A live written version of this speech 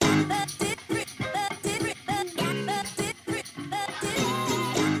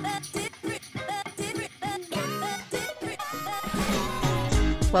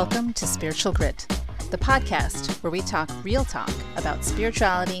Welcome to Spiritual Grit, the podcast where we talk real talk about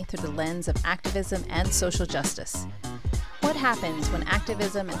spirituality through the lens of activism and social justice. What happens when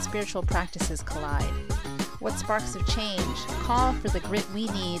activism and spiritual practices collide? What sparks of change call for the grit we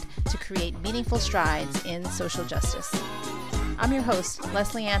need to create meaningful strides in social justice? I'm your host,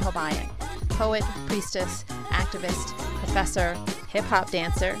 Leslie Ann Hobayan, poet, priestess, activist, professor, hip-hop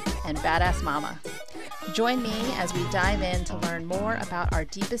dancer, and badass mama. Join me as we dive in to learn more about our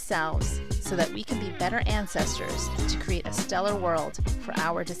deepest selves so that we can be better ancestors to create a stellar world for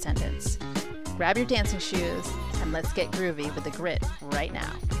our descendants. Grab your dancing shoes and let's get groovy with the grit right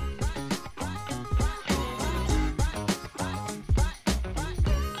now.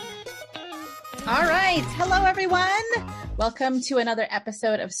 All right. Hello, everyone. Welcome to another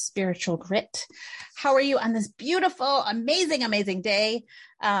episode of Spiritual Grit. How are you on this beautiful, amazing day?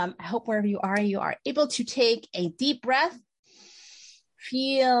 I hope wherever you are able to take a deep breath,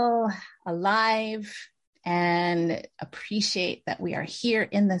 feel alive, and appreciate that we are here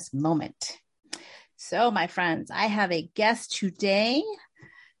in this moment. So, my friends, I have a guest today.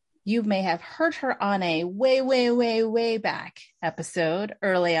 You may have heard her on a way back episode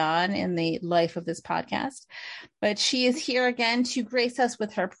early on in the life of this podcast, but she is here again to grace us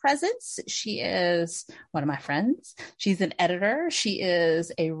with her presence. She is one of my friends. She's an editor. She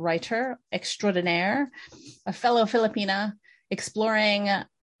is a writer extraordinaire, a fellow Filipina exploring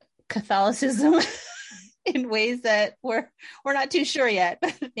Catholicism in ways that we're not too sure yet,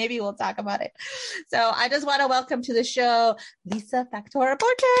 but maybe we'll talk about it. So I just want to welcome to the show, Lisa Factora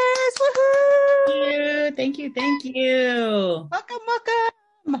Borges. Woohoo! Thank you. Welcome.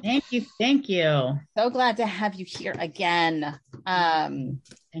 Thank you. So glad to have you here again.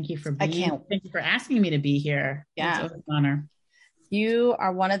 Thank you for asking me to be here. Yeah. It's an honor. You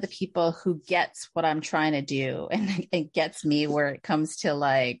are one of the people who gets what I'm trying to do, and it gets me where it comes to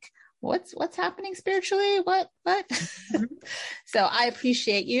like, what's happening spiritually? What? So I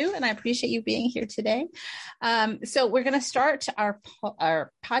appreciate you, and I appreciate you being here today. So we're going to start our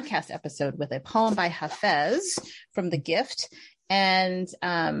podcast episode with a poem by Hafez from The Gift. And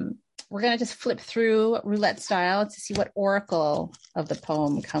we're going to just flip through roulette style to see what oracle of the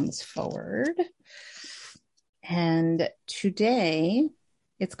poem comes forward. And today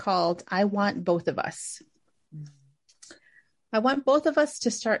it's called, I Want Both of Us. I want both of us to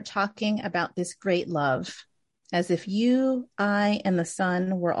start talking about this great love, as if you, I, and the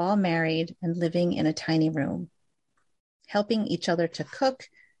sun were all married and living in a tiny room, helping each other to cook,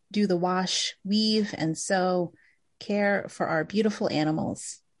 do the wash, weave, and sew, care for our beautiful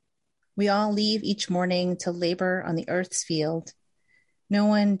animals. We all leave each morning to labor on the earth's field. No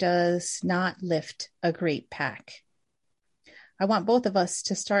one does not lift a great pack. I want both of us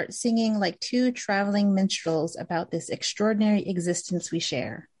to start singing like two traveling minstrels about this extraordinary existence we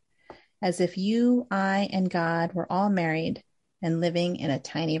share, as if you, I, and God were all married and living in a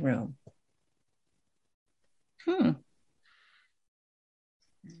tiny room.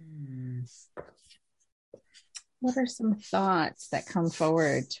 What are some thoughts that come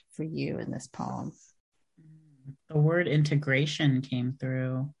forward for you in this poem? The word integration came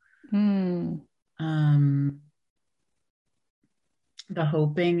through. The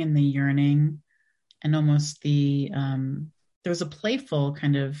hoping and the yearning, and almost there was a playful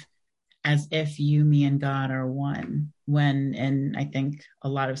kind of as if you, me, and God are one, when, and I think a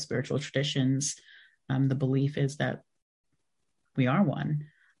lot of spiritual traditions, the belief is that we are one.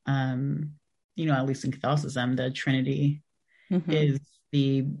 At least in Catholicism, the Trinity is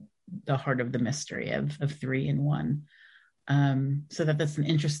the heart of the mystery of three in one. So that's an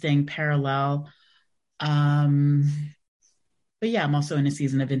interesting parallel. But yeah, I'm also in a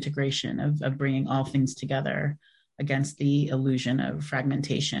season of integration, of bringing all things together against the illusion of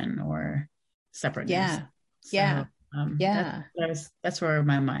fragmentation or separateness. That's where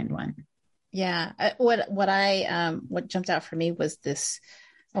my mind went. Yeah. What jumped out for me was this,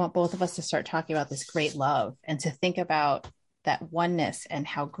 I want both of us to start talking about this great love and to think about that oneness and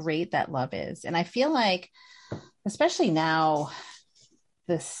how great that love is. And I feel like, especially now,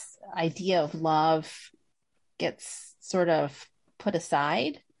 this idea of love gets sort of put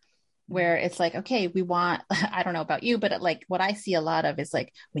aside, where it's like, okay, we want, I don't know about you, but like what I see a lot of is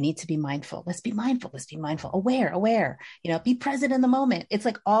like, we need to be mindful. Let's be mindful, aware, be present in the moment. It's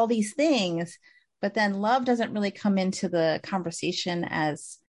like all these things, but then love doesn't really come into the conversation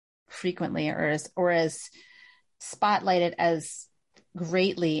as frequently or as spotlighted as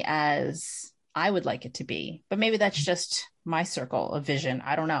greatly as I would like it to be. But maybe that's just my circle of vision.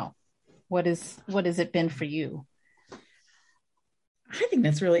 I don't know. What has it been for you? I think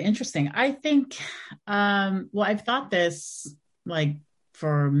that's really interesting. I think, well, I've thought this like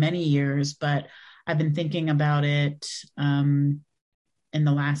for many years, but I've been thinking about it in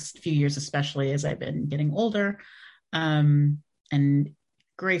the last few years, especially as I've been getting older and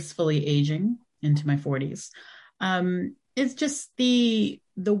gracefully aging into my 40s. It's just the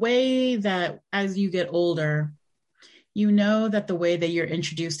way that as you get older, you know that the way that you're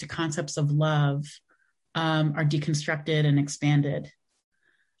introduced to concepts of love are deconstructed and expanded.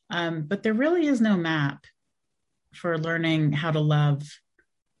 But there really is no map for learning how to love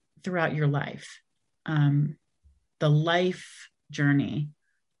throughout your life. The life journey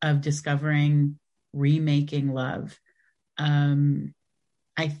of discovering, remaking love,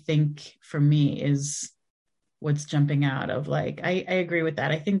 I think for me is what's jumping out of like, I agree with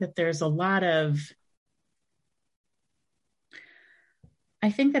that. I think that there's a lot of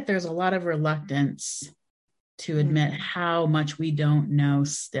reluctance to admit how much we don't know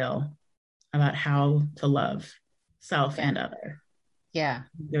still about how to love self and other. Yeah.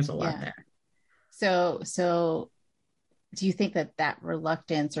 There's a lot there. So do you think that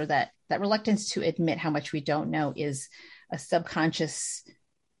reluctance or that reluctance to admit how much we don't know is a subconscious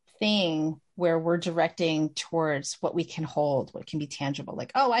thing where we're directing towards what we can hold, what can be tangible?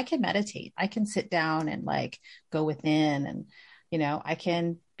 Like, oh, I can meditate. I can sit down and like go within and, I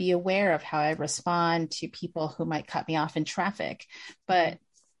can be aware of how I respond to people who might cut me off in traffic. But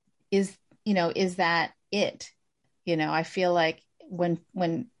is that it? I feel like when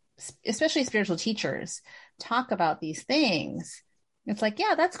especially spiritual teachers talk about these things, it's like,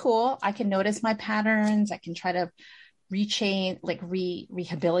 yeah, that's cool. I can notice my patterns. I can try to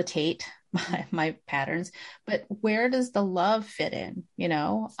rehabilitate my patterns, but where does the love fit in?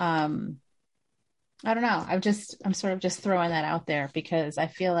 I don't know. I'm sort of just throwing that out there because I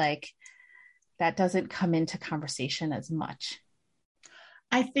feel like that doesn't come into conversation as much.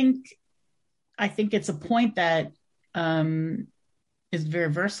 I think it's a point that is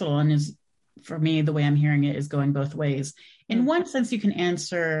very versatile and is, for me, the way I'm hearing it is going both ways. In one sense, you can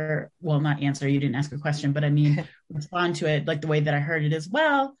answer, well, not answer, you didn't ask a question, but I mean, respond to it like the way that I heard it is,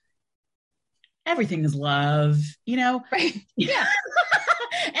 well, everything is love, Right. Yeah.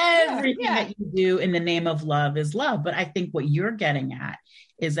 Everything that you do in the name of love is love. But I think what you're getting at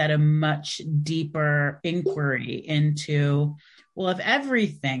is at a much deeper inquiry into, well, if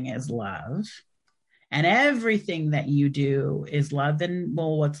everything is love and everything that you do is love, then,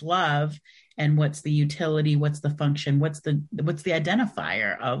 well, what's love and what's the utility? What's the function? What's the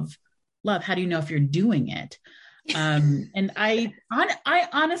identifier of love? How do you know if you're doing it? And I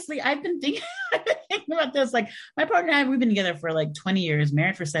honestly, I've been thinking about this. Like my partner and I, we've been together for like 20 years,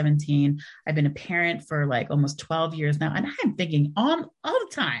 married for 17. I've been a parent for like almost 12 years now. And I'm thinking all the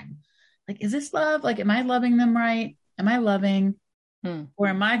time, like, is this love? Like, am I loving them right? Am I loving? Or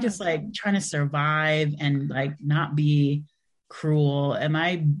am I just like trying to survive and like not be cruel? Am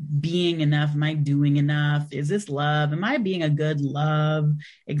I being enough? Am I doing enough? Is this love? Am I being a good love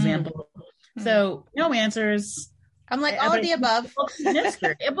example? So no answers. I'm like all of the above.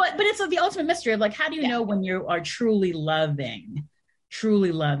 Mystery. But it's the ultimate mystery of like, how do you know when you are truly loving?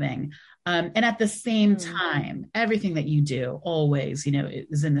 And at the same time, everything that you do always,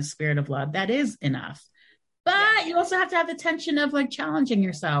 is in the spirit of love. That is enough. But you also have to have the tension of like challenging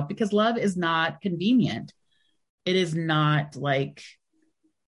yourself because love is not convenient. It is not like,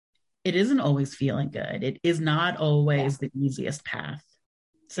 it isn't always feeling good. It is not always the easiest path.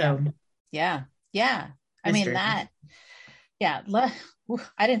 So, yeah. I mean, I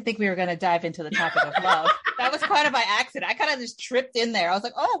didn't think we were going to dive into the topic of love. That was kind of by accident. I kind of just tripped in there. I was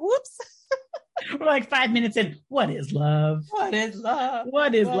like, oh, whoops. We're like 5 minutes in. What is love? What is love?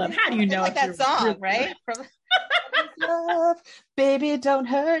 What is love? How do you know? Like that song, right? From love, baby, don't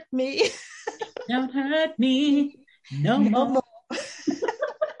hurt me. Don't hurt me no more.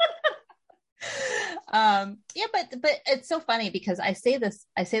 But it's so funny because I say this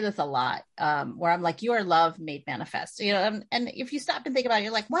a lot, where I'm like, you are love made manifest, and if you stop and think about it,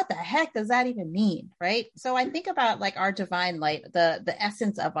 you're like, what the heck does that even mean? Right. So I think about like our divine light, the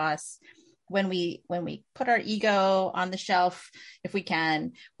essence of us, when we put our ego on the shelf, if we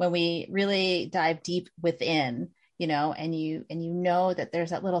can, when we really dive deep within, and you know that there's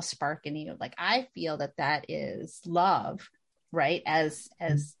that little spark in you, like I feel that is love, right? As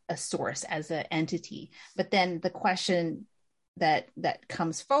a source, as an entity. But then the question that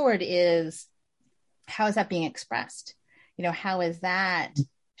comes forward is, how is that being expressed? How is that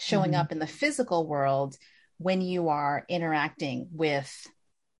showing up in the physical world when you are interacting with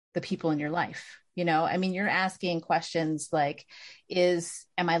the people in your life. I mean, you're asking questions like,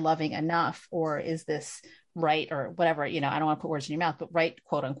 am I loving enough? Or is this right? Or whatever, I don't want to put words in your mouth, but right,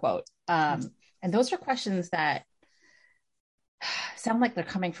 quote unquote. And those are questions that sound like they're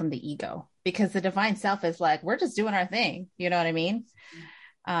coming from the ego, because the divine self is like, we're just doing our thing. You know what I mean?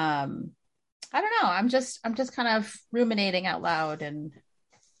 I don't know. I'm just kind of ruminating out loud. And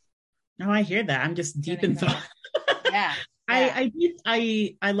no, I hear that. I'm just deep in thought. Yeah.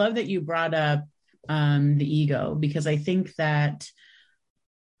 I love that you brought up the ego, because I think that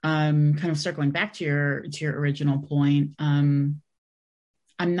kind of circling back to your original point, I'm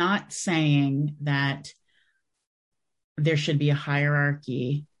not saying that there should be a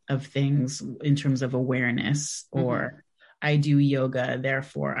hierarchy of things in terms of awareness, or I do yoga,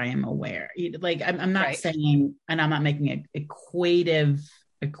 therefore I am aware. Like I'm not saying, and I'm not making it equative,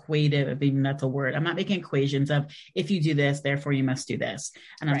 even that's a word. I'm not making equations of, if you do this, therefore you must do this.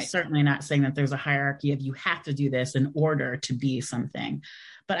 And I'm certainly not saying that there's a hierarchy of you have to do this in order to be something.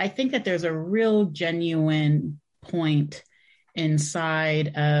 But I think that there's a real genuine point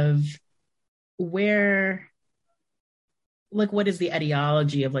inside of where, like, what is the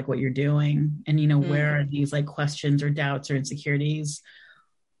etiology of like what you're doing? And, where are these like questions or doubts or insecurities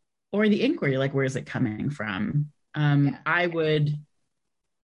or the inquiry, like, where is it coming from? I would,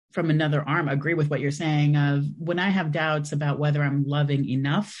 from another arm, agree with what you're saying of, when I have doubts about whether I'm loving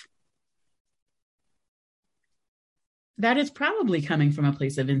enough, that is probably coming from a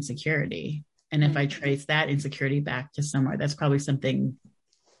place of insecurity. And if I trace that insecurity back to somewhere, that's probably something,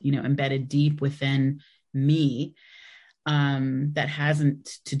 embedded deep within me, that hasn't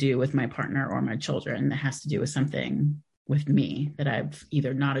to do with my partner or my children, that has to do with something with me that I've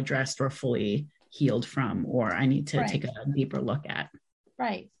either not addressed or fully healed from, or I need to take a deeper look at.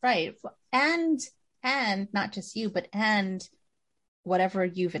 Right. And not just you, but whatever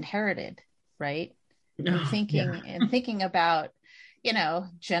you've inherited, right? And thinking about,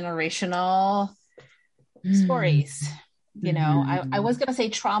 generational stories. I was going to say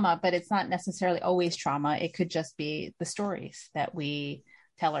trauma, but it's not necessarily always trauma. It could just be the stories that we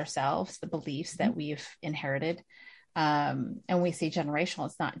tell ourselves, the beliefs that we've inherited. And we say generational,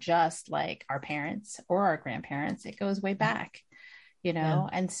 it's not just like our parents or our grandparents. It goes way back,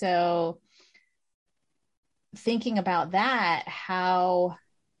 And so thinking about that, how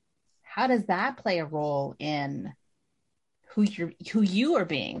does that play a role in who you are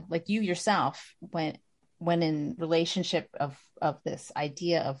being, like you yourself, when in relationship of this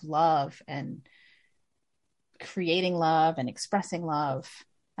idea of love and creating love and expressing love?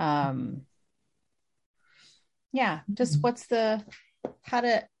 Just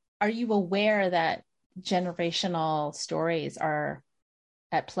are you aware that generational stories are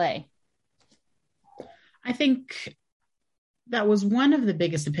at play? I think that was one of the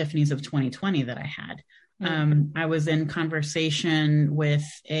biggest epiphanies of 2020 that I had. I was in conversation with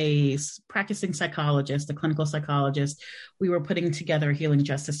a practicing psychologist, a clinical psychologist. We were putting together a healing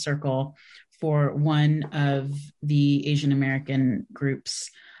justice circle for one of the Asian American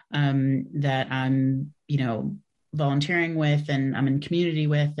groups that I'm, volunteering with, and I'm in community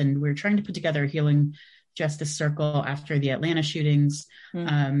with, and we're trying to put together a healing justice circle after the Atlanta shootings,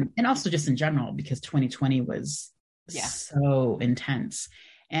 and also just in general, because 2020 was so intense.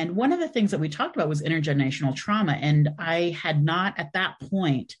 And one of the things that we talked about was intergenerational trauma. And I had not at that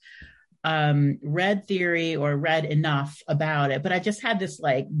point read theory or read enough about it, but I just had this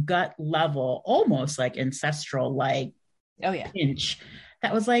like gut level, almost like ancestral, like pinch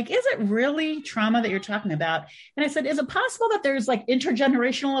that was like, is it really trauma that you're talking about? And I said, is it possible that there's like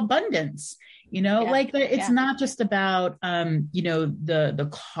intergenerational abundance? It's not just about, the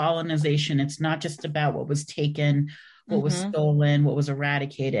colonization. It's not just about what was taken, what was stolen, what was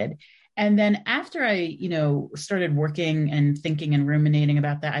eradicated. And then after I, started working and thinking and ruminating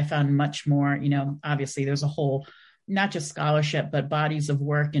about that, I found much more, obviously there's a whole, not just scholarship, but bodies of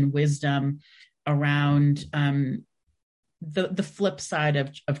work and wisdom around the flip side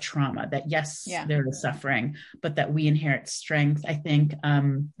of trauma, that there is suffering, but that we inherit strength. I think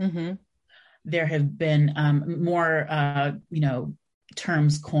there have been more,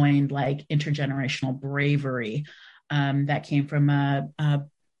 terms coined like intergenerational bravery, that came from a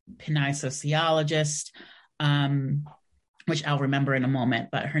Pinay sociologist, which I'll remember in a moment,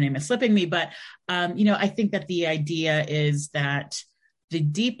 but her name is slipping me. But, I think that the idea is that the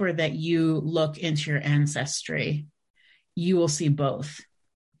deeper that you look into your ancestry, you will see both,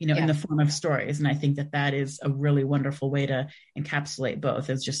 in the form of stories. And I think that is a really wonderful way to encapsulate both,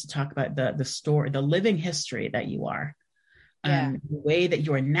 is just to talk about the story, the living history that you are, the way that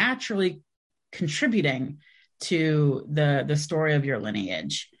you are naturally contributing to the story of your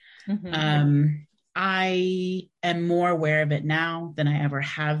lineage. Mm-hmm. I am more aware of it now than I ever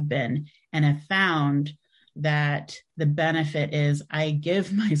have been, and have found that the benefit is I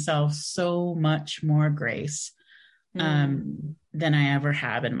give myself so much more grace than I ever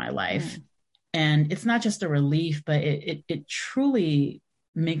have in my life. Mm. And it's not just a relief, but it truly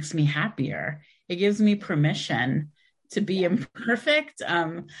makes me happier. It gives me permission to be imperfect.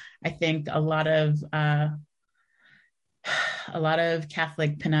 I think a lot of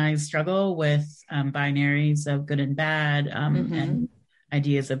Catholic Pinays struggle with binaries of good and bad, and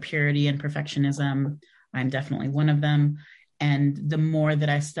ideas of purity and perfectionism. I'm definitely one of them. And the more that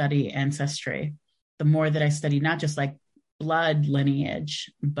I study ancestry, the more that I study not just like blood lineage,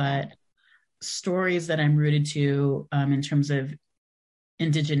 but stories that I'm rooted to in terms of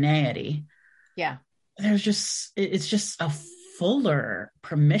indigeneity. Yeah. It's just a fuller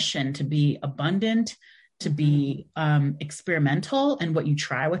permission to be abundant, to be experimental in what you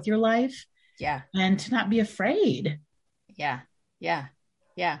try with your life. Yeah. And to not be afraid. Yeah. Yeah.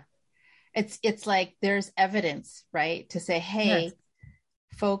 Yeah. It's like there's evidence, right? To say, hey, Yes.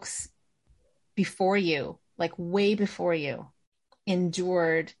 folks before you, like way before you,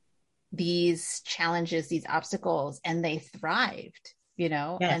 endured these challenges, these obstacles, and they thrived,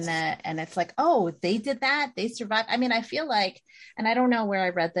 Yes. and it's like, oh, they did that, they survived. I mean, I feel like, and I don't know where I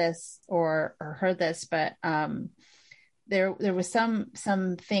read this or heard this, but there was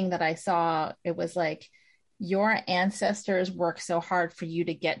something that I saw. It was like your ancestors worked so hard for you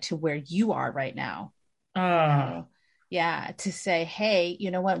to get to where you are right now. Oh, Yeah, to say, hey,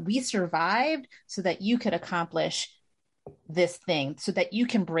 you know what, we survived so that you could accomplish this thing, so that you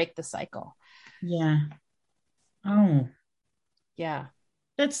can break the cycle. yeah. Oh, Yeah.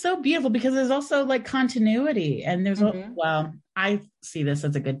 that's so beautiful because there's also like continuity. And Mm-hmm. well, I see this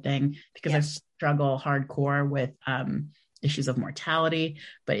as a good thing because I Yeah. struggle hardcore with issues of mortality,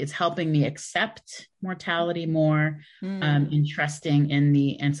 but it's helping me accept mortality more, and trusting in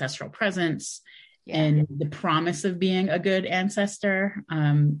the ancestral presence Yeah. and the promise of being a good ancestor.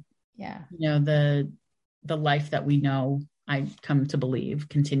 Yeah. The life that we know, I come to believe,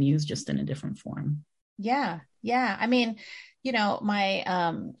 continues just in a different form. Yeah. Yeah. I mean,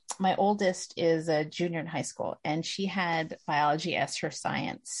 my oldest is a junior in high school, and she had biology as her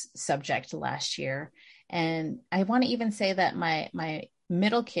science subject last year. And I want to even say that my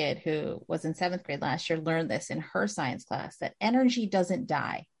middle kid, who was in seventh grade last year, learned this in her science class, that energy doesn't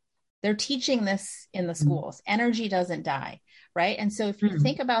die. They're teaching this in the Mm. schools. Energy doesn't die, right? And so if you Mm.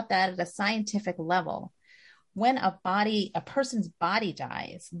 think about that at a scientific level, when a person's body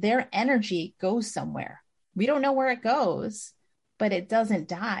dies, their energy goes somewhere. We don't know where it goes, but it doesn't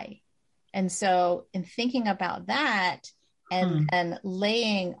die. And so in thinking about that, and Huh. and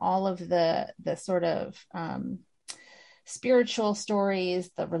laying all of the sort of spiritual stories,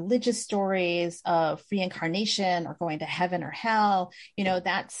 the religious stories of reincarnation or going to heaven or hell,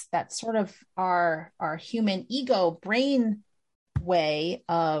 that's sort of our human ego brain way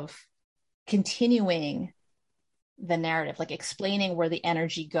of continuing the narrative, like explaining where the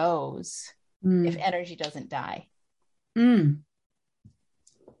energy goes if Mm. energy doesn't die. Mm.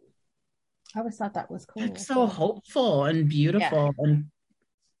 I always thought that was That's cool. so hopeful and Yeah. beautiful and Yeah.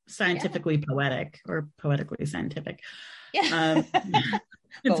 scientifically poetic, or poetically scientific. Yeah. Um,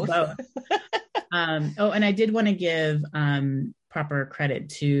 it's Both. both. And I did want to give proper credit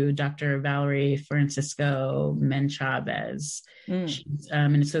to Dr. Valerie Francisco Menchavez. Mm. She's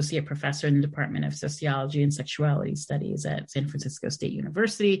an associate professor in the Department of Sociology and Sexuality Studies at San Francisco State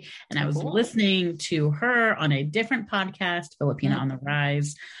University. And I Oh, was cool. listening to her on a different podcast, Filipina on the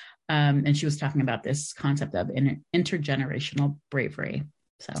Rise. And she was talking about this concept of intergenerational bravery.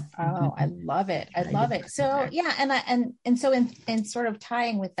 So, Oh, I love it. I love it. So yeah, and so in sort of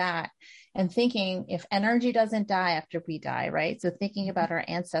tying with that and thinking, if energy doesn't die after we die, right? So thinking about our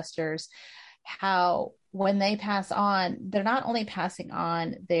ancestors, how when they pass on, they're not only passing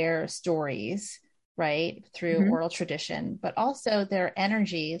on their stories, right, through Mhm. oral tradition, but also their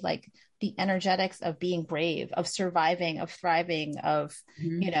energy, like the energetics of being brave, of surviving, of thriving, of,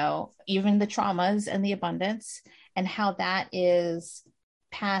 Mhm. even the traumas and the abundance, and how that is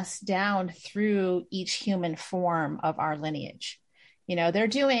passed down through each human form of our lineage. They're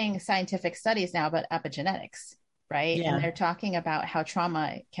doing scientific studies now about epigenetics, right? And Yeah. they're talking about how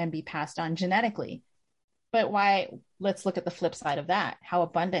trauma can be passed on genetically. But why? Let's look at the flip side of that, how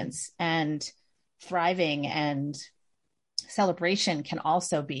abundance and thriving and celebration can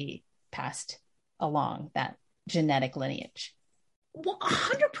also be passed along that genetic lineage. Well,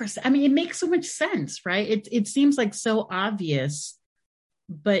 100%. I mean, it makes so much sense, right? It seems like so obvious,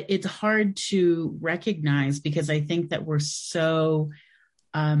 but it's hard to recognize because I think that we're so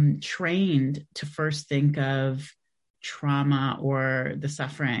trained to first think of trauma or the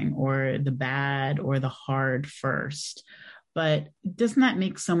suffering or the bad or the hard first. But doesn't that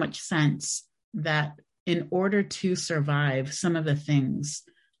make so much sense that in order to survive some of the things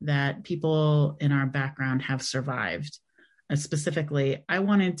that people in our background have survived? Specifically, I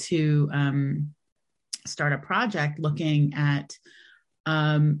wanted to start a project looking at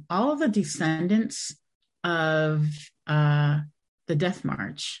all of the descendants of the Death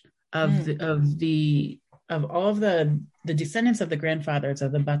March, of all of the descendants of the grandfathers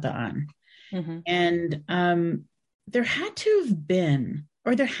of the Bataan. Mm-hmm. And there had to have been,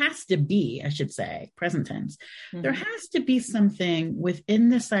 or there has to be, I should say, present tense, mm-hmm. there has to be something within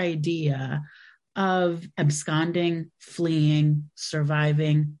this idea of absconding, fleeing,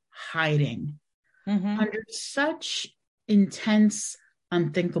 surviving, hiding mm-hmm. under such intense,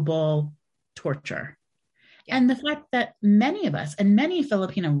 unthinkable torture. Yeah. And the fact that many of us and many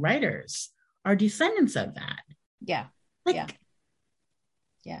Filipino writers are descendants of that. Yeah. Like, yeah.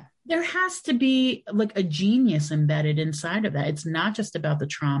 Yeah. There has to be like a genius embedded inside of that. It's not just about the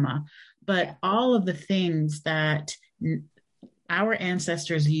trauma, but all of the things that our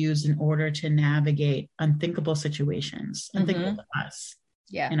ancestors used in order to navigate unthinkable situations, unthinkable to us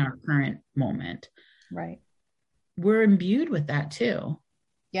in our current moment. Right. We're imbued with that too.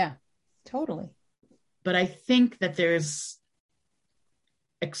 Yeah, totally. But I think that there's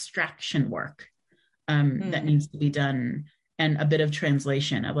extraction work that needs to be done, and a bit of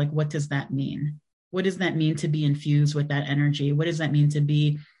translation of like, what does that mean? What does that mean to be infused with that energy? What does that mean to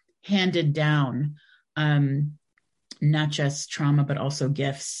be handed down? Not just trauma, but also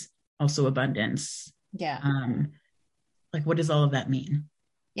gifts, also abundance. Yeah. Like, what does all of that mean?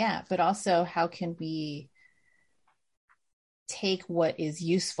 Yeah, but also how can we take what is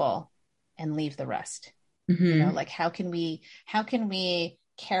useful and leave the rest? Mm-hmm. You know, like how can we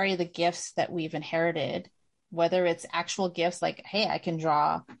carry the gifts that we've inherited, whether it's actual gifts like, hey, I can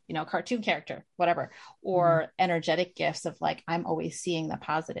draw, you know, a cartoon character, whatever, or energetic gifts of like, I'm always seeing the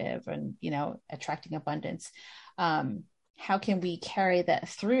positive and, you know, attracting abundance. How can we carry that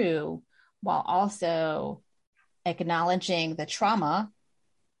through while also acknowledging the trauma,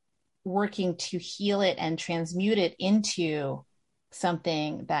 working to heal it and transmute it into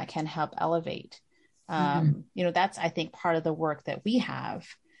something that can help elevate? You know, that's, I think, part of the work that we have.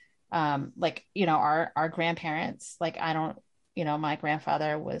 Like, you know, our grandparents, like, I don't, you know, my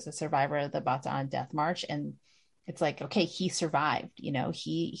grandfather was a survivor of the Bataan Death March, and it's like, okay, he survived, you know,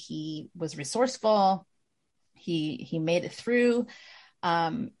 he was resourceful. He made it through.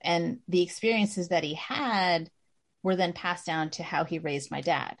 And the experiences that he had were then passed down to how he raised my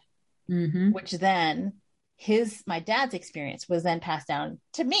dad, which then my dad's experience was then passed down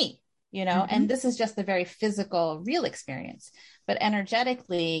to me. You know, and this is just the very physical, real experience. But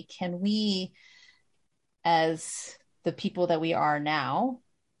energetically, can we, as the people that we are now,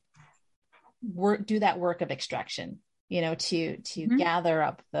 do that work of extraction, you know, to gather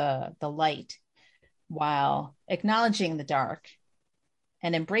up the light while acknowledging the dark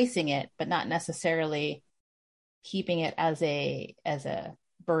and embracing it, but not necessarily keeping it as a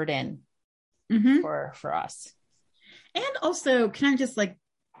burden for us. And also, can I just like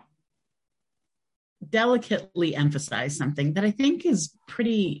delicately emphasize something that I think is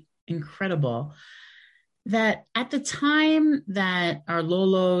pretty incredible, that at the time that our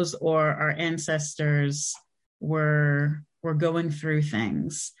lolos or our ancestors were going through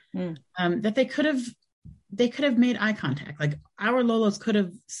things, that they could have made eye contact. Like our lolos could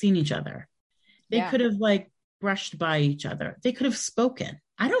have seen each other. They could have like brushed by each other. They could have spoken.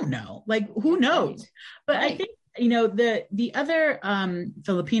 I don't know. Like, who knows? Right. But I think, you know, the other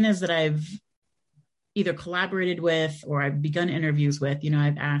Filipinas that I've either collaborated with or I've begun interviews with, you know,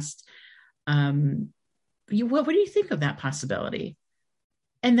 I've asked, what do you think of that possibility?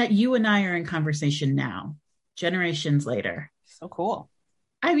 And that you and I are in conversation now, generations later. So cool.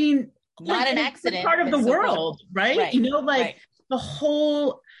 I mean, not an accident. Part of the world, right? You know, like the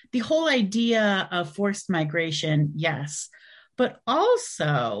whole idea of forced migration, yes. But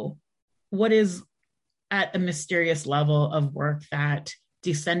also what is at a mysterious level of work that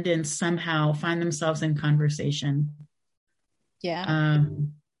descendants somehow find themselves in conversation. Yeah.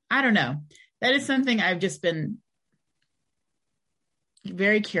 I don't know. That is something I've just been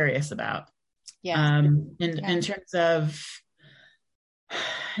very curious about. Yeah. In terms of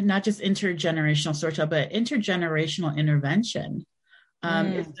not just intergenerational storytelling, but intergenerational intervention.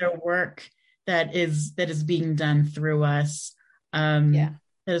 Is there work that is being done through us that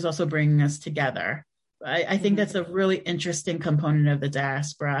is also bringing us together? I think that's a really interesting component of the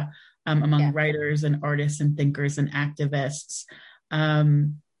diaspora among writers and artists and thinkers and activists.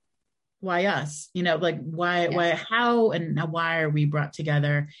 Why us? Like Yeah. how and why are we brought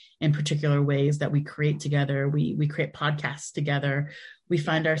together in particular ways that we create together? We create podcasts together. We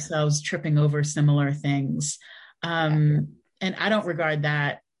find ourselves tripping over similar things. And I don't regard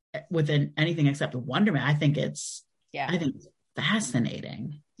that within anything except wonderment. I think it's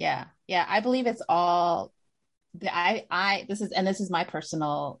fascinating. Yeah. Yeah. I believe it's all this is my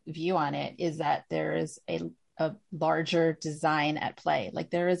personal view on it, is that there is a larger design at play. Like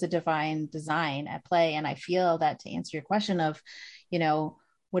there is a divine design at play. And I feel that, to answer your question of,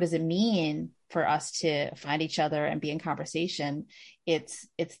 what does it mean for us to find each other and be in conversation? It's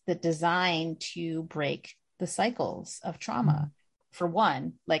the design to break the cycles of trauma. Mm-hmm. For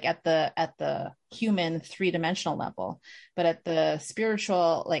one, like at the human 3-dimensional level, but at the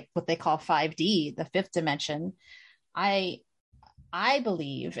spiritual, like what they call 5D, the 5th dimension, I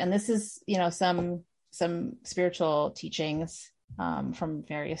believe, and this is, some spiritual teachings from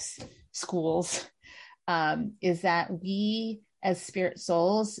various schools, is that we as spirit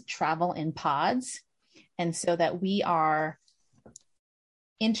souls travel in pods, and so that we are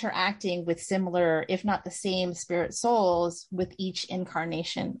interacting with similar, if not the same, spirit souls with each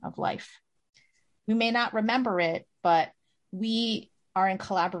incarnation of life. We may not remember it, but we are in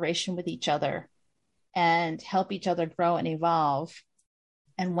collaboration with each other and help each other grow and evolve.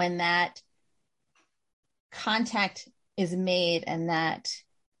 And when that contact is made and that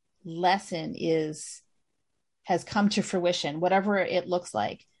lesson has come to fruition, whatever it looks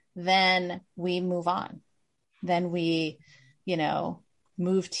like, then we move on. Then we,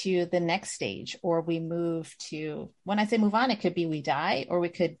 move to the next stage, or we move to, when I say move on, it could be we die, or we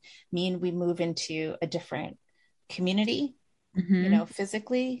could mean we move into a different community, Mm-hmm.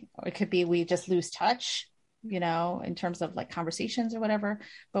 Physically, or it could be we just lose touch, in terms of like conversations or whatever.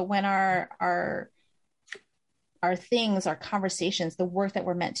 But when our things, our conversations, the work that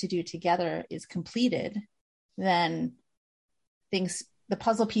we're meant to do together is completed, then the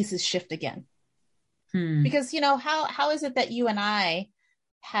puzzle pieces shift again. Because, how is it that you and I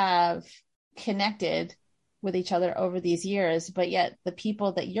have connected with each other over these years, but yet the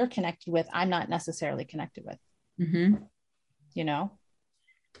people that you're connected with, I'm not necessarily connected with? Mm-hmm.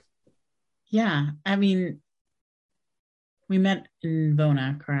 Yeah. I mean, we met in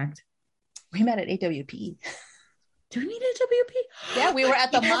Vona, correct? We met at AWP. Do we meet at AWP? Yeah, we were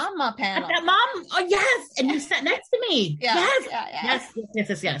at the Mama panel. At that mom? Oh, yes. And you sat next to me. Yeah. Yes.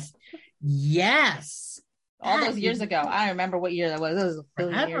 Yes. All those years ago. I don't remember what year that was. It was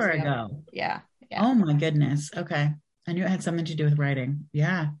forever ago. Yeah. Oh my goodness. Okay. I knew it had something to do with writing.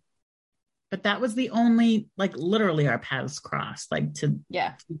 Yeah. But that was the only, like, literally our paths crossed, like two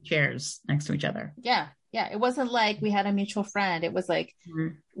chairs next to each other. Yeah. Yeah. It wasn't like we had a mutual friend. It was like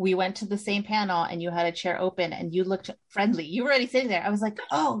we went to the same panel and you had a chair open and you looked friendly. You were already sitting there. I was like,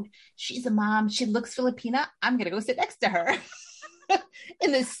 oh, she's a mom. She looks Filipina. I'm going to go sit next to her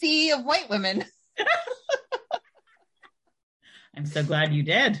in the sea of white women. I'm so glad you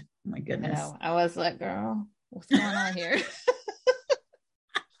did. Oh my goodness. I was like, girl, what's going on here?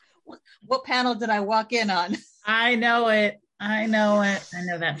 What panel did I walk in on? I know it. I know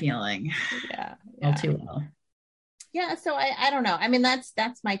that feeling. Yeah. All too well. Yeah. So I don't know. I mean, that's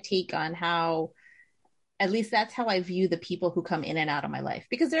my take on how, at least that's how I view the people who come in and out of my life,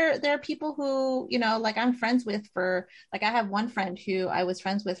 because there are people who, like I'm friends with I have one friend who I was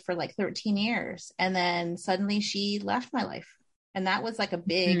friends with for like 13 years. And then suddenly she left my life. And that was like a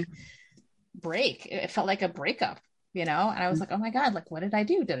big break. It felt like a breakup, and I was like, oh my God, like, what did I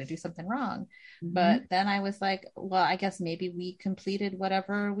do? Did I do something wrong? But then I was like, well, I guess maybe we completed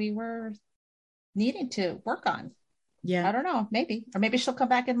whatever we were needing to work on. Yeah. I don't know. Maybe, or maybe she'll come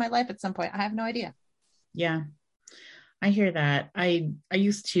back in my life at some point. I have no idea. Yeah. I hear that. I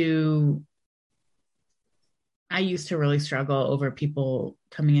used to really struggle over people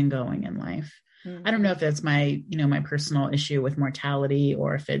coming and going in life. Mm-hmm. I don't know if that's my, my personal issue with mortality,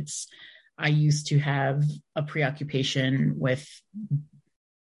 or if I used to have a preoccupation with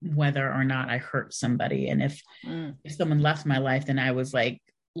whether or not I hurt somebody. And if someone left my life, then I was like,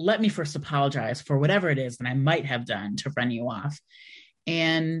 let me first apologize for whatever it is that I might have done to run you off.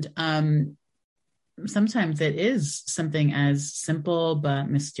 And sometimes it is something as simple but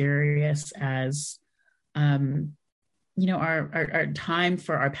mysterious as, our time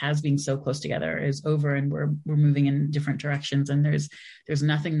for our paths being so close together is over, and we're moving in different directions, and there's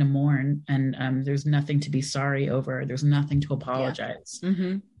nothing to mourn, and there's nothing to be sorry over. There's nothing to apologize.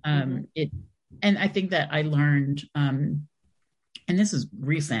 Yeah. Mm-hmm. And I think that I learned, and this is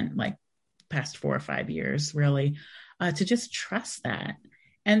recent, like past 4 or 5 years, really, to just trust that.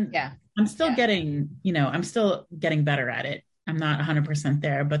 And I'm still getting better at it. I'm not 100%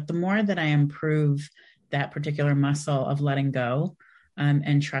 there, but the more that I improve that particular muscle of letting go,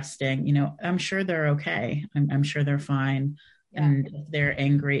 and trusting, I'm sure they're okay. I'm sure they're fine. Yeah. And if they're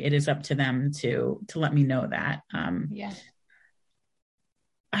angry, it is up to them to let me know that. Yeah.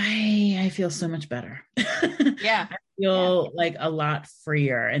 I feel so much better. Yeah. I feel like a lot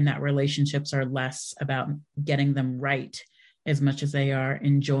freer, and that relationships are less about getting them right as much as they are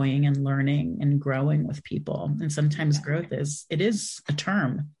enjoying and learning and growing with people. And sometimes growth is a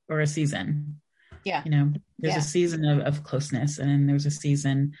term or a season. Yeah. There's a season of closeness, and then there's a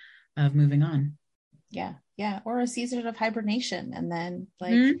season of moving on. Yeah. Yeah. Or a season of hibernation and then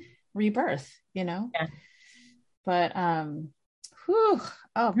rebirth, Yeah. But,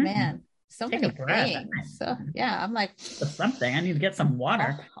 man, so Take many things. So yeah, I'm like, something. I need to get some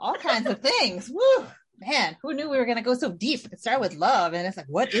water. All kinds of things. Woo, man, who knew we were going to go so deep? It started with love, and it's like,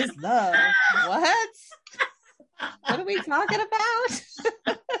 what is love? What are we talking about?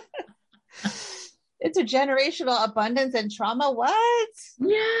 Intergenerational abundance and trauma. What?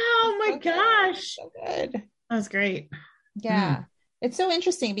 Yeah. Oh my gosh. So good. That was great. Yeah. It's so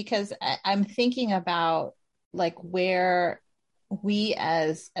interesting because I'm thinking about like where we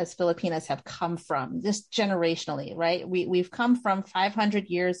as Filipinas have come from, just generationally, right? We've come from 500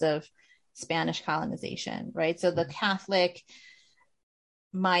 years of Spanish colonization, right? So the Catholic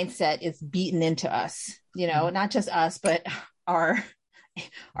mindset is beaten into us, not just us, but our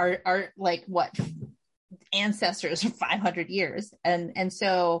like what ancestors for 500 years. And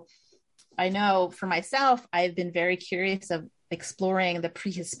so I know for myself, I've been very curious of exploring the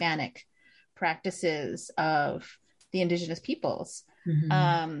pre-Hispanic practices of the indigenous peoples.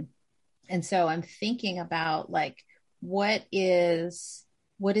 And so I'm thinking about like, what is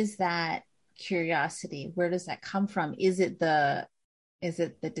that curiosity? Where does that come from? Is it the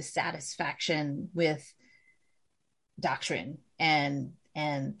dissatisfaction with doctrine and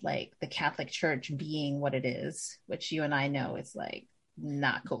like the Catholic Church being what it is, which you and I know is like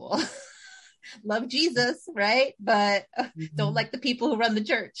not cool. Love Jesus, right? But don't like the people who run the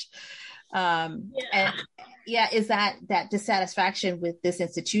church. And is that dissatisfaction with this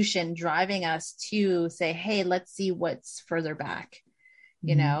institution driving us to say, hey, let's see what's further back,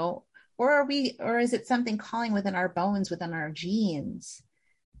 or is it something calling within our bones, within our genes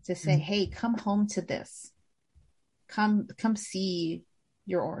to say, hey, come home to this, come see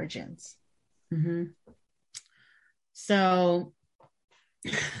your origins. So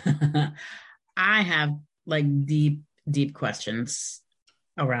I have like deep questions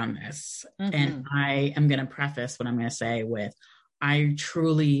around this. And I am going to preface what I'm going to say with, I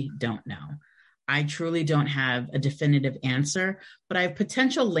truly don't know. I truly don't have a definitive answer, but I have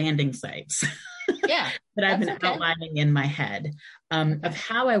potential landing sites that I've been outlining in my head of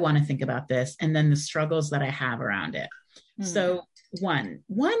how I want to think about this, and then the struggles that I have around it. So one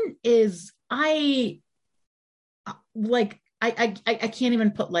is I can't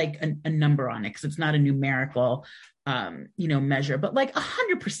even put like a number on it because it's not a numerical measure, but like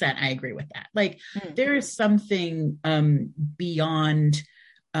 100% I agree with that. Like there is something beyond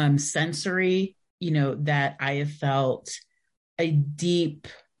sensory, that I have felt a deep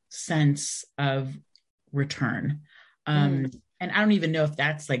sense of return. And I don't even know if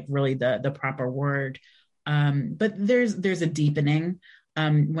that's like really the proper word. But there's a deepening.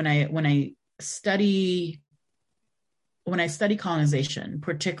 When I study colonization,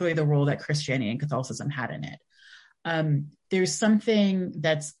 particularly the role that Christianity and Catholicism had in it, there's something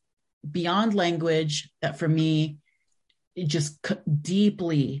that's beyond language that for me, it just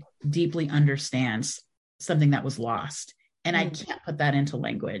deeply, deeply understands something that was lost. And I can't put that into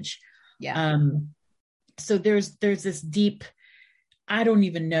language. Yeah. So there's this deep, I don't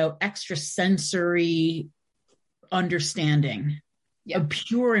even know, extrasensory understanding of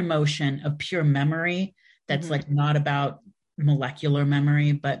pure emotion, of pure memory. That's like not about molecular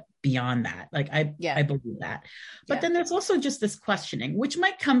memory, but beyond that. Like I believe that. But then there's also just this questioning, which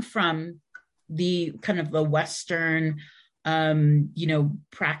might come from the kind of the Western,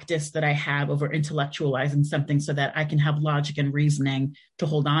 practice that I have over intellectualizing something so that I can have logic and reasoning to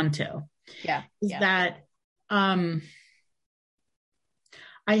hold on to. That I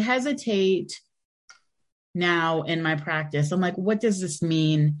hesitate now in my practice. I'm like, what does this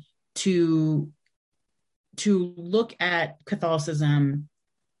mean to look at Catholicism,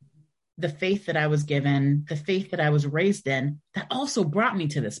 the faith that I was given, the faith that I was raised in, that also brought me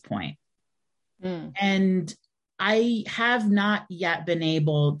to this point. And I have not yet been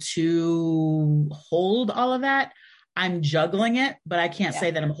able to hold all of that. I'm juggling it, but I can't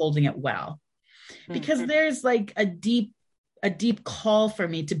say that I'm holding it well, because there's like a deep a deep call for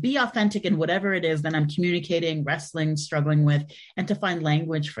me to be authentic in whatever it is that I'm communicating, wrestling, struggling with, and to find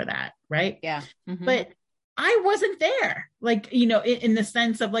language for that. Right. Yeah. Mm-hmm. But I wasn't there, like, in the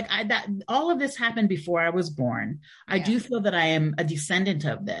sense of like, that all of this happened before I was born. I do feel that I am a descendant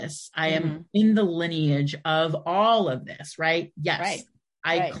of this. I am in the lineage of all of this, right? Yes.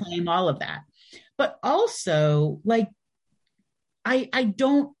 I claim all of that. But also, like, I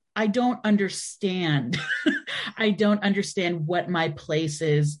don't understand. I don't understand what my place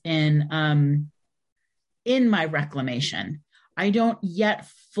is in my reclamation. I don't yet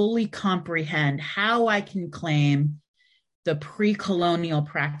fully comprehend how I can claim the pre-colonial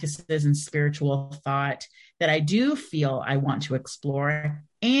practices and spiritual thought that I do feel I want to explore,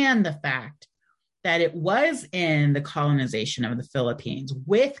 and the fact that it was in the colonization of the Philippines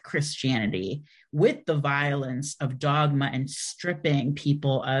with Christianity, with the violence of dogma and stripping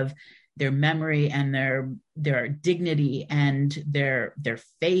people of their memory and their dignity and their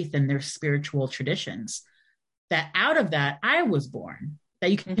faith and their spiritual traditions, that out of that I was born,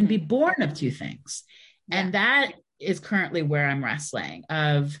 that you can be born of two things. Yeah. And that is currently where I'm wrestling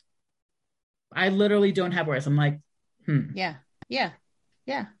of, I literally don't have words. I'm like, Yeah.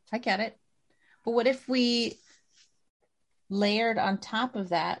 I get it. But what if we layered on top of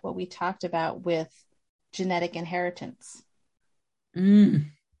that what we talked about with genetic inheritance? Thinking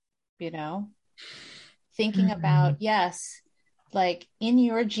about, yes, like in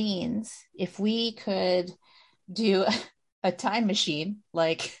your genes, if we could do a time machine,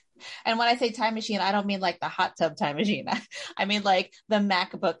 like, and when I say time machine, I don't mean like the hot tub time machine. I mean like the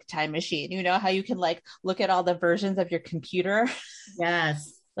MacBook time machine. You know how you can like look at all the versions of your computer?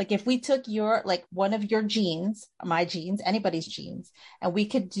 Yes. Like if we took one of your genes, my genes, anybody's genes, and we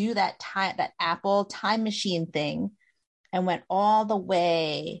could do that Apple time machine thing and went all the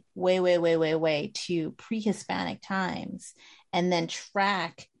way to pre-Hispanic times, and then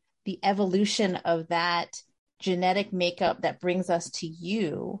track the evolution of that genetic makeup that brings us to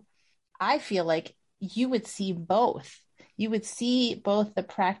you, I feel like you would see both. You would see both the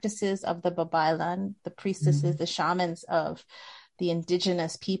practices of the Babaylan, the priestesses, the shamans of the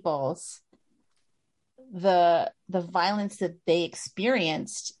indigenous peoples, the violence that they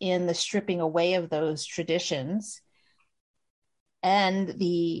experienced in the stripping away of those traditions, and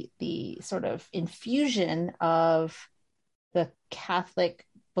the sort of infusion of the Catholic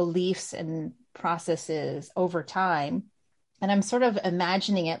beliefs and processes over time. And I'm sort of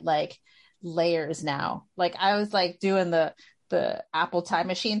imagining it like layers now. Like I was like doing the Apple time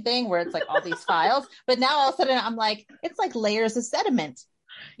machine thing where it's like all these files, but now all of a sudden I'm like, it's like layers of sediment,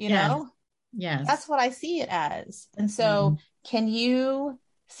 you know? Yes. That's what I see it as. And so can you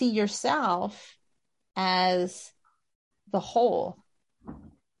see yourself as the whole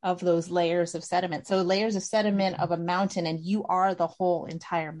of those layers of sediment? So layers of sediment of a mountain, and you are the whole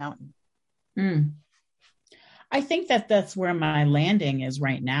entire mountain. I think that that's where my landing is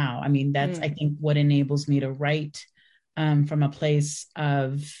right now. I mean, that's, I think, what enables me to write from a place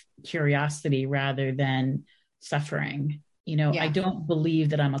of curiosity rather than suffering. I don't believe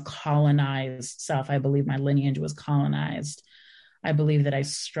that I'm a colonized self. I believe my lineage was colonized. I believe that I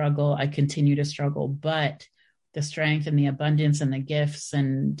struggle. I continue to struggle, but the strength and the abundance and the gifts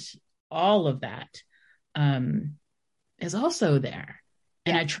and all of that is also there.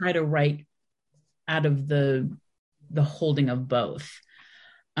 And I try to write out of the holding of both.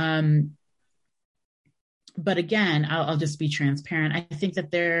 But again, I'll just be transparent. I think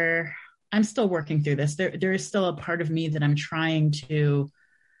that I'm still working through this. There is still a part of me that I'm trying to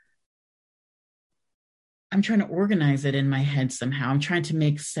organize it in my head somehow. I'm trying to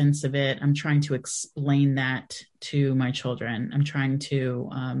make sense of it. I'm trying to explain that to my children. I'm trying to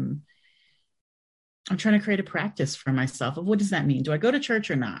create a practice for myself of what does that mean? Do I go to church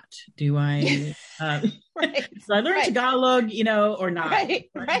or not? Do I, so I learn Tagalog, or not? Right.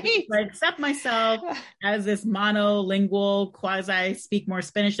 Do I accept myself as this monolingual quasi speak more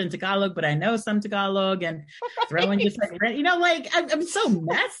Spanish than Tagalog, but I know some Tagalog and throw in just like, I'm so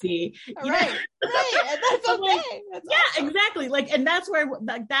messy. Right. That's okay. That's awesome. Exactly. Like, and that's where,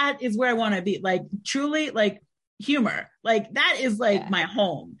 that is where I want to be, like, truly, like, humor, like that is like my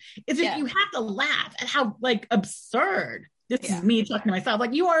home. It's just you have to laugh at how like absurd this is. Me talking to myself,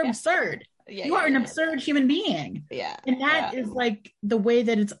 like, you are absurd. You are an absurd human being. And that is like the way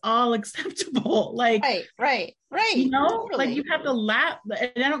that it's all acceptable. Like right. Totally. Like you have to laugh,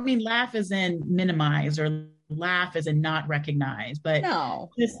 and I don't mean laugh as in minimize or laugh as in not recognize, but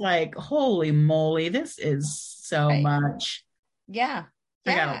just like, holy moly, this is so much.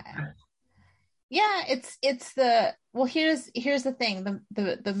 It's here's the thing.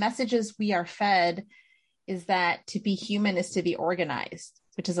 The messages we are fed is that to be human is to be organized,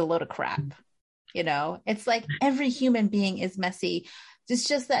 which is a load of crap. You know, it's like every human being is messy. It's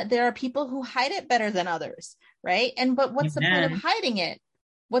just that there are people who hide it better than others, right? But what's the point of hiding it?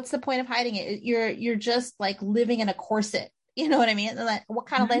 What's the point of hiding it? You're just like living in a corset. You know what I mean? Like, what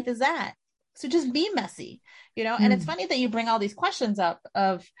kind of life is that? So just be messy, you know? And it's funny that you bring all these questions up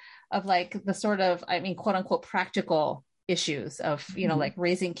of like the sort of, I mean, quote unquote, practical issues of, you know, like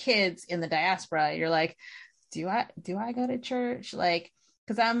raising kids in the diaspora. You're like, do I go to church? Like,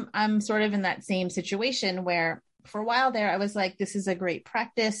 because I'm sort of in that same situation where for a while there, I was like, this is a great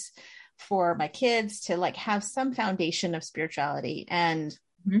practice for my kids to like have some foundation of spirituality. And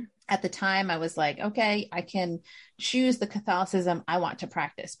at the time I was like, okay, I can choose the Catholicism I want to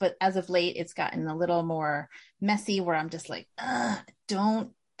practice. But as of late, it's gotten a little more messy where I'm just like,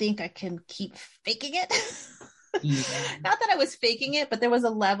 don't think I can keep faking it. Yeah. Not that I was faking it, but there was a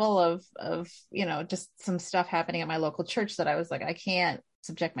level of, you know, just some stuff happening at my local church that I was like, I can't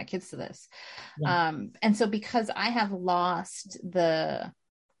subject my kids to this. Yeah. And so because I have lost the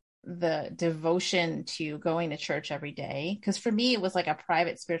devotion to going to church every day, because for me, it was like a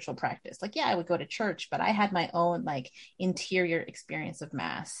private spiritual practice. Like, yeah, I would go to church, but I had my own like interior experience of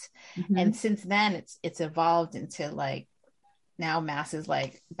mass. And since then it's evolved into like, now mass is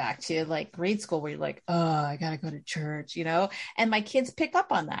like back to like grade school where you're like, oh, I gotta go to church, you know, and my kids pick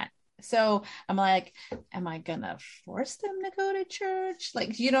up on that. So I'm like, am I gonna force them to go to church?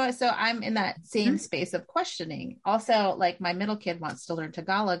 Like, you know, so I'm in that same space of questioning. Also, like my middle kid wants to learn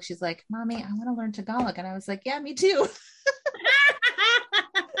Tagalog. She's like, Mommy, I want to learn Tagalog. And I was like, yeah, me too.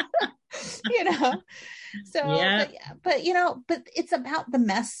 You know, so, yeah. But, you know, but it's about the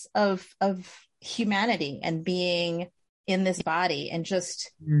mess of humanity and being in this body and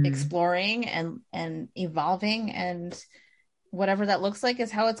just exploring and evolving, and whatever that looks like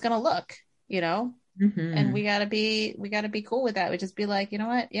is how it's going to look, you know. And we got to be cool with that. We just be like, you know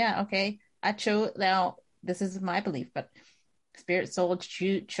what, yeah, okay, I chose, now this is my belief, but spirit soul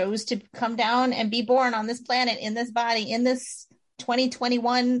chose to come down and be born on this planet in this body in this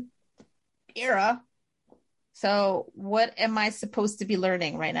 2021 era. So what am I supposed to be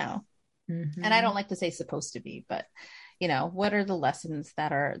learning right now? And I don't like to say supposed to be, but you know, what are the lessons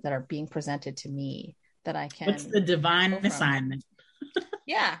that are being presented to me that I can, what's the divine assignment?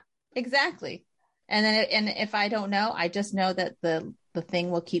 Yeah, exactly. And then and if I don't know, I just know that the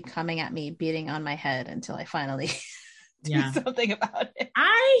thing will keep coming at me, beating on my head until I finally do something about it.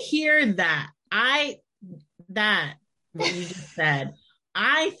 I hear that. What you just said,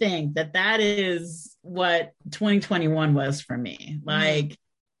 I think that is what 2021 was for me. Like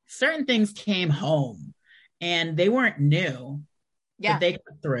certain things came home and they weren't new, but they got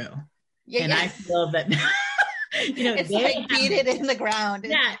through. Yeah, and I feel that, you know, it's like beat it in the ground.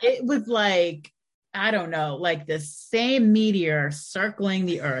 Yeah, it was like, I don't know, like the same meteor circling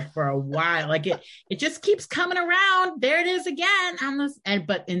the earth for a while. Like it just keeps coming around. There it is again.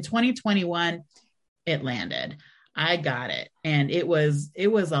 But in 2021, it landed. I got it. And it was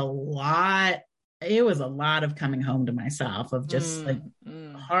a lot. It was a lot of coming home to myself of just like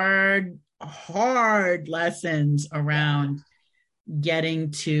hard lessons around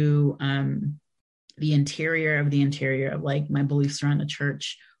getting to the interior of like my beliefs around the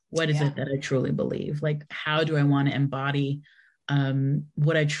church. What is it that I truly believe? Like, how do I want to embody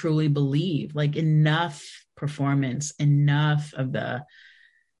what I truly believe? Like enough performance, enough of the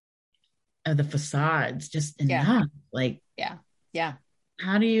facades, just enough. Like,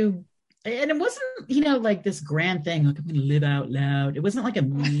 how do you, and it wasn't, you know, like this grand thing, like I'm going to live out loud. It wasn't like a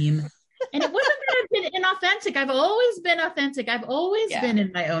meme. And it wasn't that I've been inauthentic. I've always been authentic. I've always been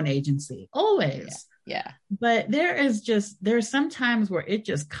in my own agency, always. Yeah. But there's some times where it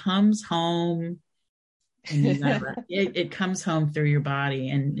just comes home and you gotta, it comes home through your body.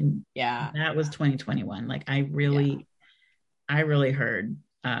 And that was 2021. Like I really heard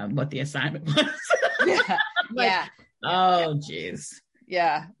what the assignment was. Oh geez.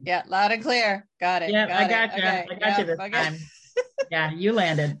 Yeah. Loud and clear. Got it. Yeah, I got you. Okay. I got you this time. Yeah, you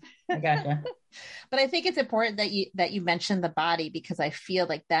landed. I got you. But I think it's important that you mentioned the body, because I feel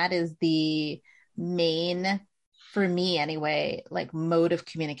like that is the main, for me anyway, like mode of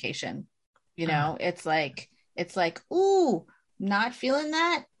communication. You know, it's like, ooh, not feeling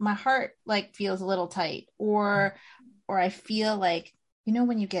that. My heart like feels a little tight, or I feel like, you know,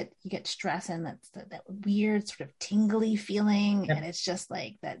 when you get stress and that's that weird sort of tingly feeling, and it's just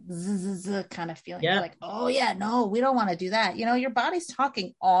like that zzz kind of feeling. It's like, oh yeah, no, we don't want to do that. You know, your body's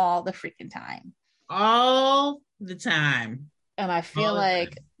talking all the freaking time. All the time. And I feel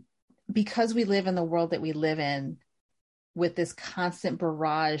like because we live in the world that we live in with this constant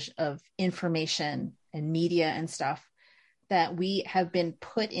barrage of information media and stuff, that we have been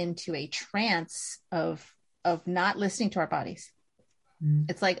put into a trance of not listening to our bodies.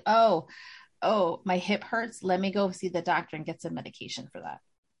 It's like, oh, my hip hurts. Let me go see the doctor and get some medication for that.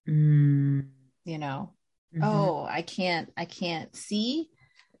 You know, oh, I can't see.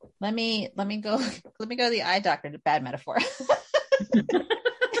 Let me go to the eye doctor. Bad metaphor.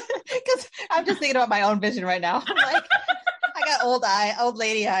 Because I'm just thinking about my own vision right now. I'm like, I got old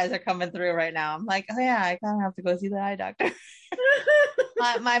lady eyes are coming through right now. I'm like, oh yeah, I kind of have to go see the eye doctor.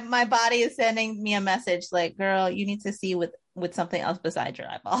 my body is sending me a message like, girl, you need to see with something else besides your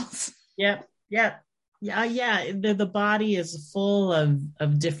eyeballs. Yep. Yeah. The body is full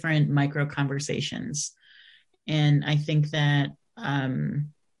of different micro conversations. And I think that,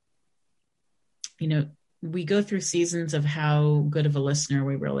 we go through seasons of how good of a listener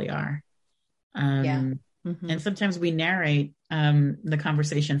we really are. And sometimes we narrate the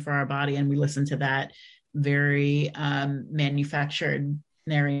conversation for our body, and we listen to that very manufactured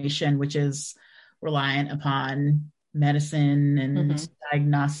narration, which is reliant upon medicine and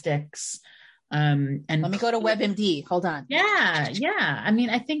diagnostics. And let me go to WebMD. Hold on. Yeah. I mean,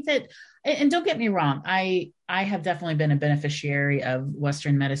 I think that, and don't get me wrong, I have definitely been a beneficiary of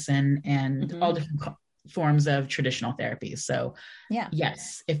Western medicine and all different forms of traditional therapies. So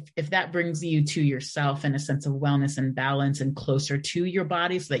yes, if that brings you to yourself and a sense of wellness and balance and closer to your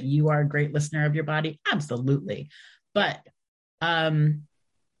body so that you are a great listener of your body, absolutely. But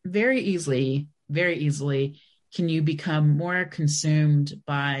very easily can you become more consumed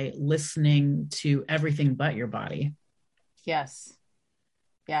by listening to everything but your body. Yes.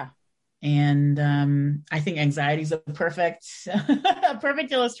 Yeah. And I think anxiety is a perfect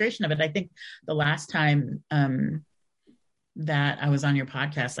illustration of it. I think the last time that I was on your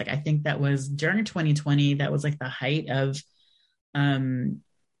podcast, like I think that was during 2020, that was like the height of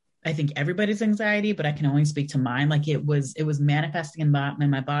I think everybody's anxiety, but I can only speak to mine. Like it was manifesting in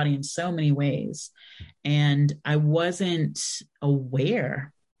my body in so many ways. And I wasn't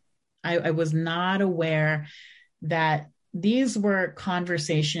aware. I was not aware that these were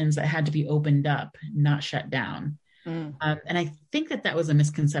conversations that had to be opened up, not shut down. And I think that was a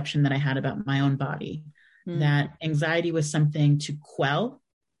misconception that I had about my own body, that anxiety was something to quell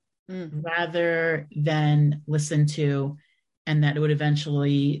rather than listen to, and that it would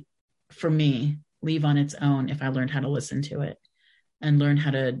eventually, for me, leave on its own if I learned how to listen to it and learn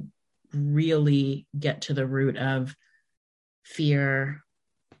how to really get to the root of fear,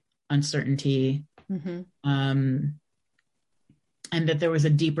 uncertainty, and that there was a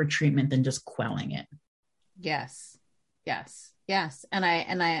deeper treatment than just quelling it. Yes. And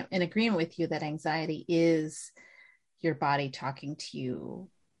I in agreement with you that anxiety is your body talking to you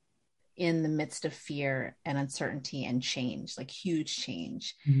in the midst of fear and uncertainty and change, like huge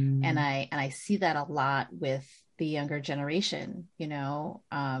change. And I see that a lot with the younger generation,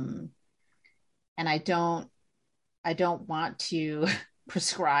 and I don't want to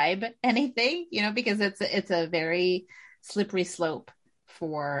prescribe anything, because it's a very slippery slope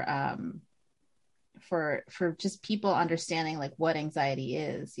for just people understanding like what anxiety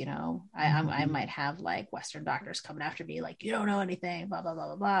is. I might have like Western doctors coming after me like, you don't know anything, blah blah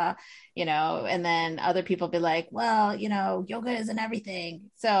blah blah blah, and then other people be like, well, yoga isn't everything.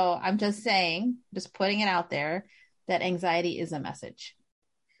 So I'm just saying, just putting it out there, that anxiety is a message.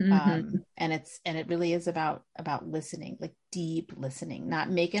 And it really is about listening, like deep listening, not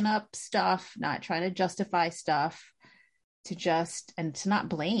making up stuff, not trying to justify stuff, to not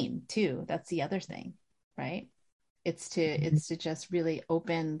blame too. That's the other thing, right? It's to just really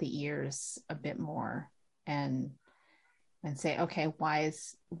open the ears a bit more and say, okay, why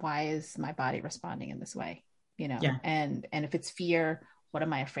is my body responding in this way? And if it's fear, what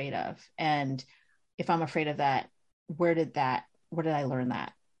am I afraid of? And if I'm afraid of that, where did I learn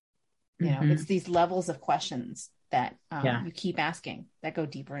that? It's these levels of questions that you keep asking that go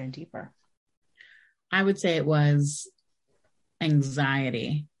deeper and deeper. I would say it was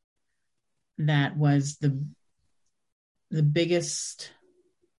anxiety that was the biggest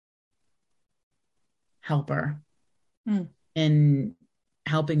helper in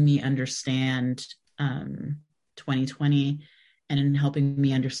helping me understand 2020 and in helping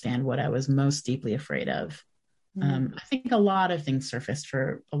me understand what I was most deeply afraid of. I think a lot of things surfaced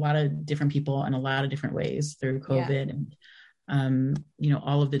for a lot of different people in a lot of different ways through COVID and,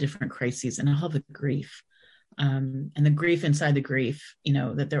 all of the different crises and all of the grief. And the grief inside the grief,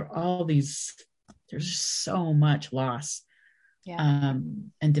 that there are all these, there's just so much loss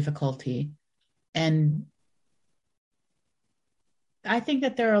and difficulty. And I think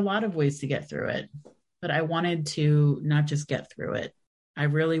that there are a lot of ways to get through it, but I wanted to not just get through it. I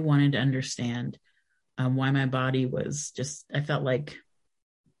really wanted to understand why my body was just, I felt like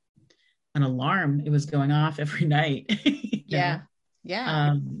an alarm. It was going off every night. Yeah.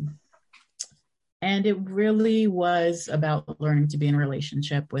 Yeah. And it really was about learning to be in a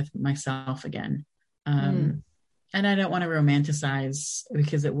relationship with myself again. And I don't want to romanticize,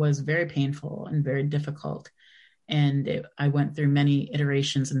 because it was very painful and very difficult. And I went through many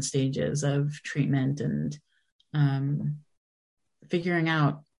iterations and stages of treatment and figuring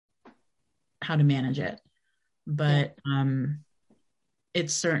out how to manage it. But it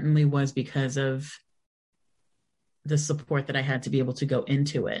certainly was because of the support that I had to be able to go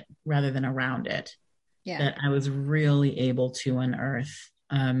into it rather than around it, that I was really able to unearth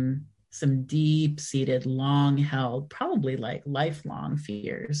some deep-seated, long-held, probably like lifelong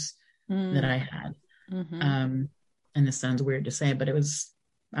fears that I had. And this sounds weird to say, but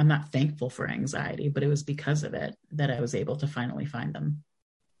I'm not thankful for anxiety, but it was because of it that I was able to finally find them.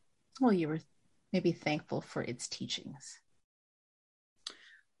 Well, you were maybe thankful for its teachings.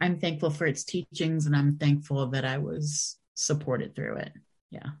 I'm thankful for its teachings, and I'm thankful that I was supported through it.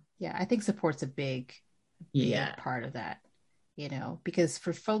 Yeah. Yeah. I think support's a big part of that, because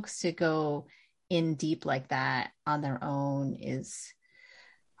for folks to go in deep like that on their own is,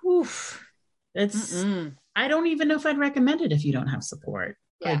 I don't even know if I'd recommend it if you don't have support.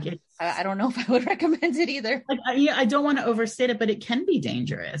 Yeah. I don't know if I would recommend it either. I don't want to overstate it, but it can be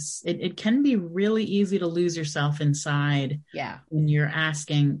dangerous. It can be really easy to lose yourself inside. Yeah. When you're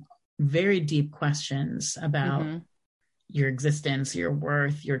asking very deep questions about your existence, your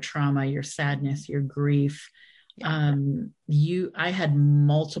worth, your trauma, your sadness, your grief. Yeah. I had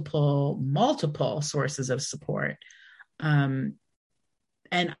multiple sources of support.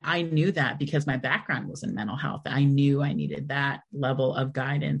 And I knew that because my background was in mental health. I knew I needed that level of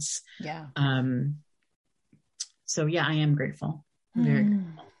guidance. Yeah. So yeah, I am grateful. Very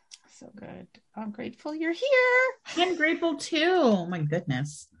grateful. So good. I'm grateful you're here. I'm grateful too. Oh my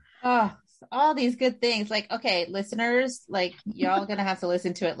goodness. Oh, all these good things. Like, okay, listeners, like y'all gonna have to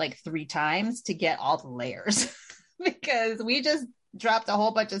listen to it like 3 times to get all the layers because we just dropped a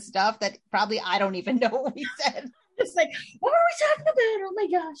whole bunch of stuff that probably I don't even know what we said. It's like, what are we talking about? Oh my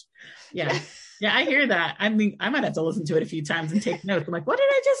gosh. Yeah, I hear that. I mean, I might have to listen to it a few times and take notes. I'm like, what did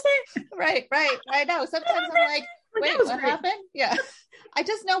I just say? Right. I know. Sometimes I'm like, wait, what happened? Yeah. I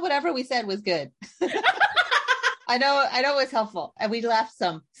just know whatever we said was good. I know it was helpful and we laughed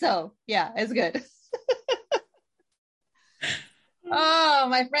some. So yeah, it's good. Oh,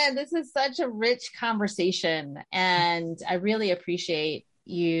 my friend, this is such a rich conversation. And I really appreciate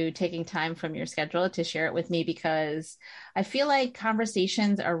you taking time from your schedule to share it with me, because I feel like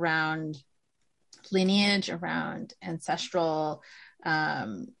conversations around lineage, around ancestral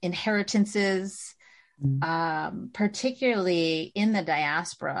inheritances, particularly in the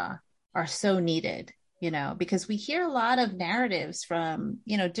diaspora, are so needed, because we hear a lot of narratives from,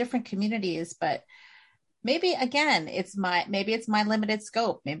 different communities, but maybe again, it's my limited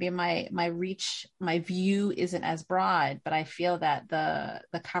scope. Maybe my reach, my view isn't as broad, but I feel that the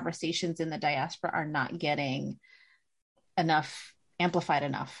conversations in the diaspora are not getting amplified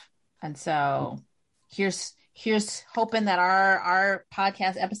enough. And so here's hoping that our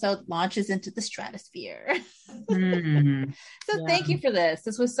podcast episode launches into the stratosphere. So thank you for this.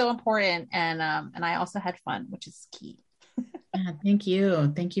 This was so important. And I also had fun, which is key. Thank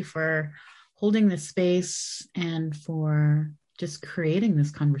you. Thank you for holding this space and for just creating this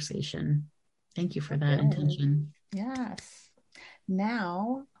conversation. Thank you for that intention. Yes.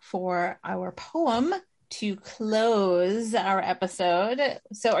 Now for our poem to close our episode.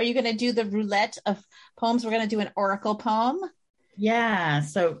 So are you going to do the roulette of poems? We're going to do an oracle poem. Yeah.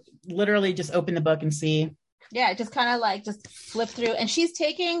 So literally just open the book and see. Yeah. Just kind of like just flip through. And she's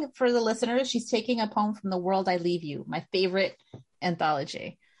taking, for the listeners, she's taking a poem from The World I Leave You, my favorite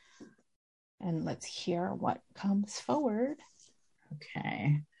anthology. And let's hear what comes forward.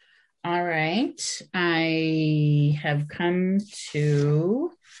 Okay. All right. I have come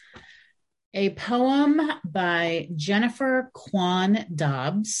to a poem by Jennifer Kwan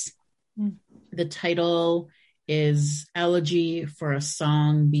Dobbs. The title is Elegy for a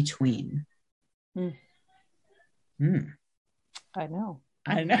Song Between. I know.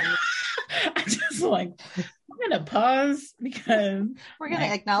 I just like, I'm going to pause because we're going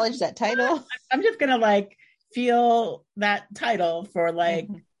to acknowledge that title. I'm just going to like feel that title for like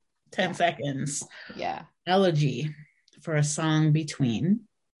 10 seconds. Yeah. Elegy for a Song Between.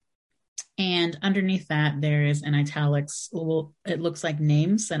 And underneath that, there is in italics, it looks like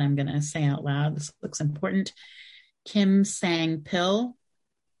names that I'm going to say out loud. This looks important. Kim Sang-pil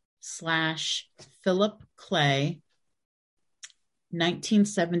 / Philip Clay,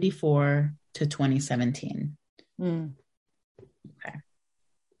 1974 to 2017. Mm. Okay.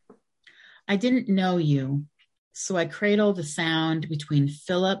 I didn't know you, so I cradled the sound between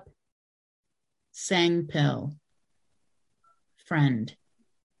Philip, sang pill, friend,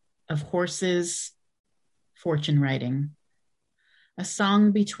 of horses, fortune writing. A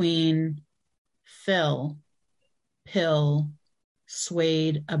song between Phil, pill,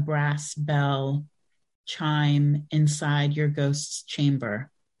 swayed a brass bell, chime inside your ghost's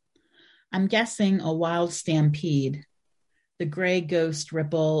chamber. I'm guessing a wild stampede, the gray ghost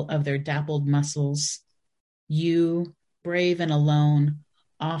ripple of their dappled muscles. You, brave and alone,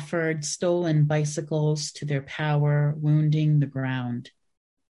 offered stolen bicycles to their power, wounding the ground.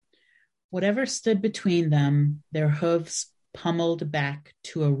 Whatever stood between them, their hooves pummeled back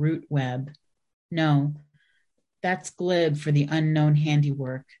to a root web. No, that's glib for the unknown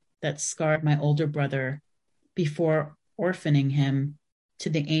handiwork that scarred my older brother before orphaning him to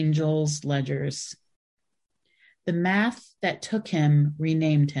the angels' ledgers. The math that took him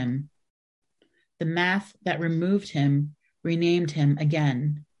renamed him. The math that removed him renamed him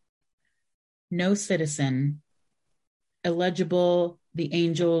again. No citizen, illegible, the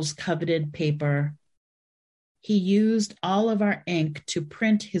angels' coveted paper. He used all of our ink to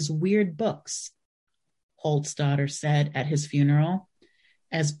print his weird books, Holt's daughter said at his funeral,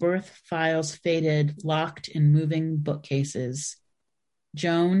 as birth files faded, locked in moving bookcases.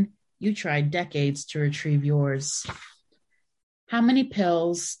 Joan, you tried decades to retrieve yours. How many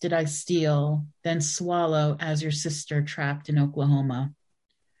pills did I steal, then swallow as your sister trapped in Oklahoma?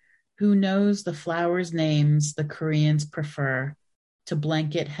 Who knows the flowers' names the Koreans prefer to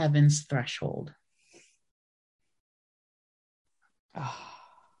blanket heaven's threshold? Oh,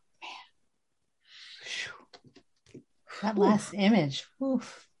 man. That last image.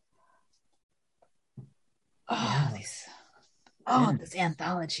 Oof. Oh, yeah. This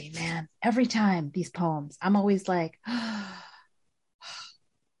anthology, man. Every time these poems, I'm always like,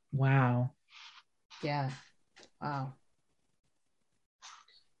 wow. Yeah. Wow.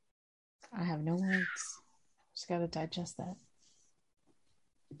 I have no words. Just got to digest that.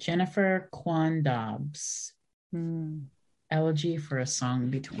 Jennifer Kwan Dobbs. Elegy for a Song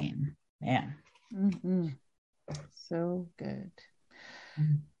Between. Man. Mm-hmm. So good.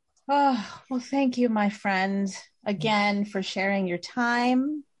 Oh, well, thank you, my friend, again for sharing your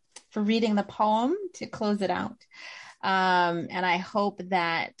time, for reading the poem to close it out. And I hope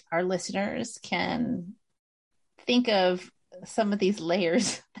that our listeners can think of some of these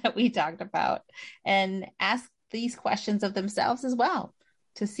layers that we talked about and ask these questions of themselves as well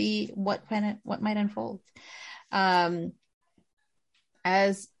to see what might unfold. As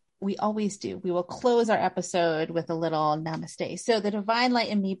we always do, we will close our episode with a little namaste. So the divine light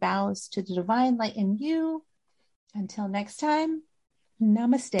in me bows to the divine light in you. Until next time,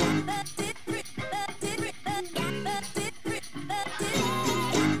 namaste.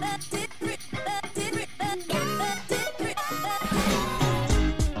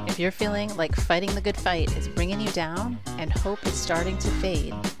 If you're feeling like fighting the good fight is bringing you down and hope is starting to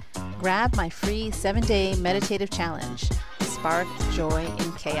fade, grab my free 7-day meditative challenge, Spark Joy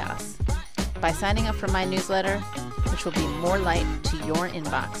in Chaos, by signing up for my newsletter, which will be more light to your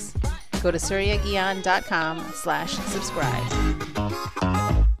inbox. Go to suryaguian.com/subscribe.